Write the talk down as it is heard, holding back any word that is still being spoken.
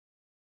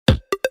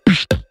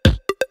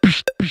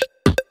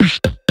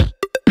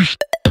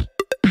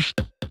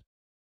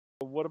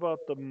What about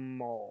the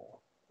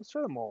mall? Let's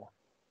try the mall.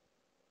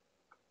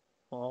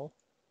 Well,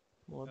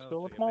 let's Oh,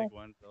 go take with a mall. big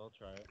one, so I'll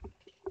try it.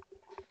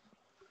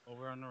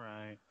 Over on the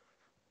right.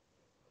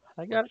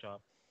 I got it.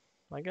 Shop.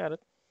 I got it.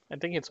 I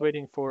think it's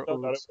waiting for Oh,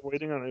 got it. ooze.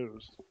 Waiting on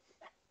ooze.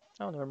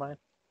 Oh, never mind.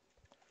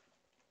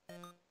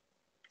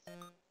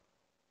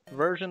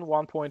 Version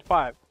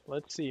 1.5.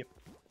 Let's see.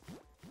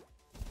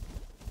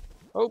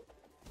 Oh.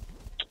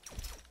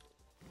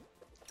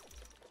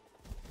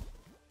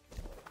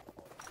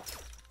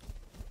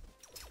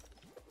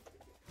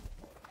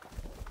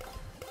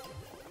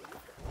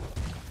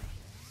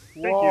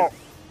 Thank Whoa.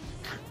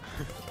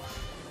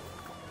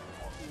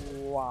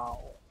 Wow.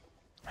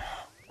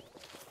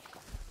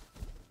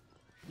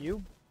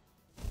 You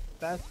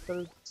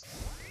bastards.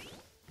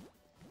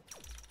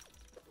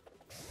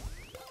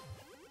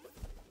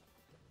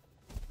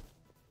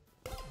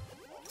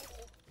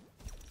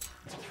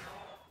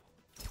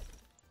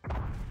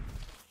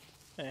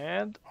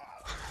 And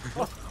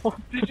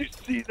Did you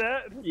see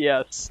that?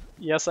 yes,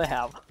 yes I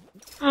have.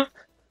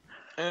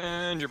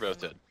 And you're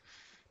both dead.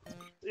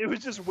 It was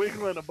just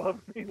wiggling above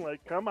me,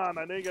 like, come on,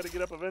 I know you gotta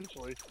get up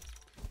eventually.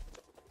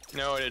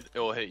 No, it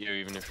will hit you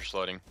even if you're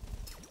sliding.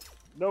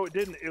 No, it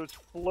didn't. It was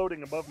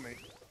floating above me.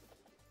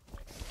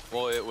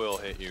 Well, it will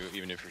hit you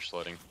even if you're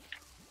sliding.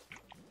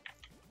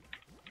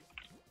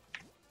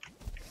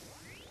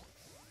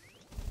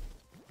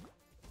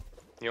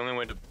 The only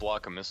way to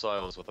block a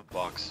missile is with a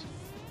box.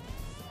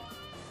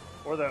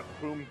 Or that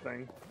boom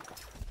thing.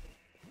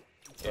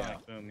 Yeah,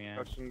 boom, yeah.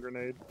 Question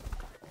grenade.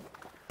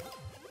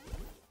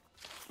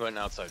 But an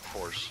outside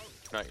force,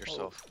 not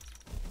yourself.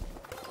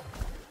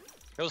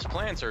 Those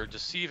plants are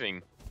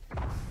deceiving.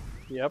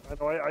 Yep. I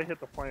know, I hit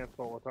the plants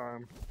all the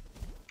time.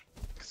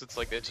 Because it's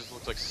like, it just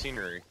looks like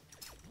scenery.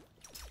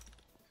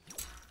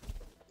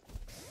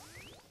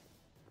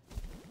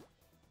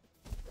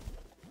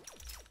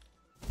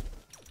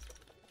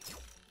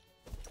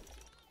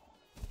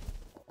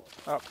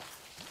 Up.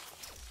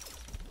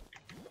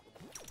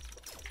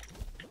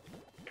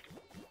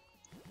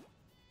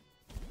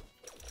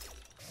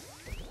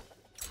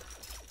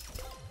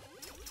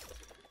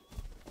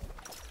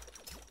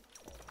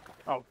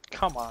 Oh,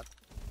 come on.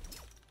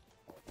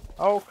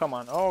 Oh, come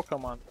on. Oh,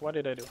 come on. What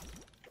did I do?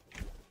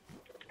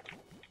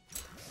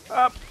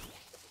 Up!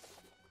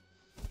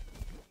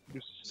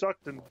 You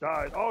sucked and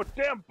died. Oh,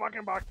 damn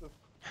fucking boxes!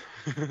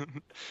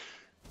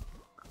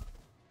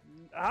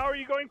 How are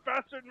you going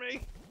faster than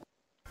me?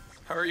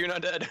 How are you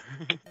not dead?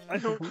 I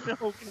don't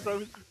know, because I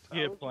was...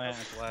 You hit plant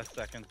at the last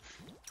second.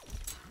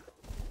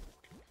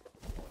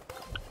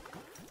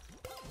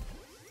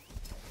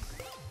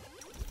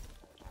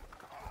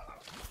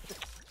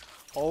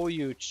 Oh,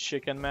 you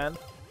chicken man.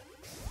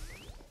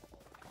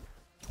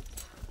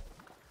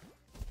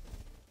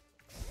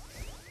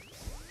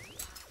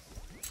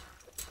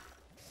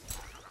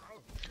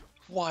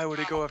 Why would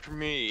it go after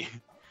me?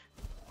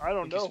 I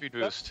don't Thank you, know. speed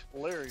That's boost.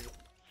 hilarious.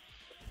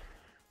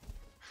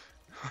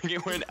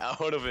 It went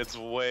out of its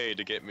way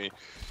to get me.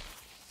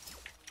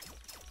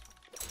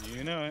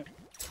 You know it.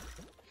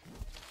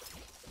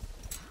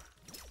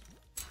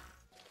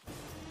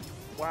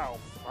 Wow,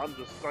 I'm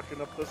just sucking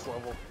up this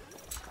level.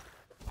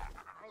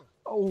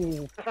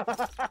 Oh,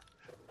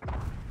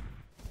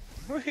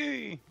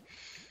 Whee!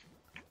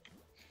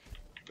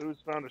 Who's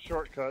found a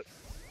shortcut?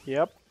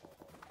 yep.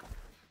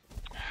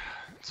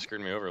 It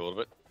screwed me over a little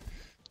bit.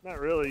 Not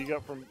really.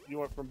 You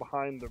went from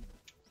behind to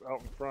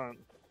out in front.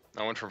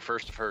 I went from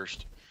first to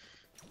first.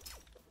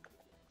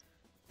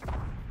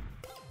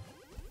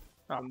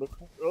 Oh, look!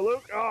 Oh,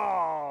 look!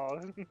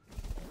 Oh!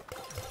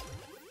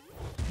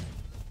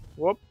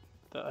 Whoop.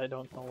 I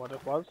don't know what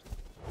it was.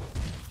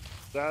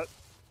 That.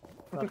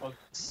 That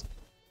was...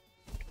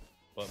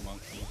 Butt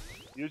monkey.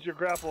 Use your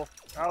grapple,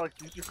 Alex.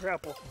 Use your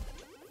grapple.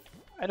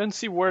 I don't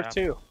see where Yeah.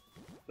 to.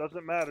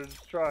 Doesn't matter.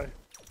 Just try.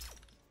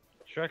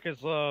 Shrek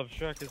is love.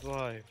 Shrek is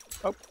life.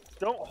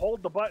 Don't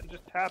hold the button.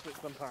 Just tap it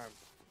sometimes.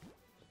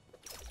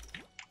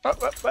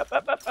 Up, up, up,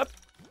 up, up,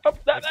 up.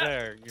 Right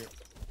there. You're...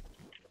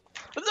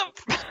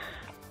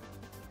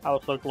 I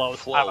was so close.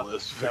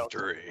 Flawless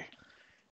victory.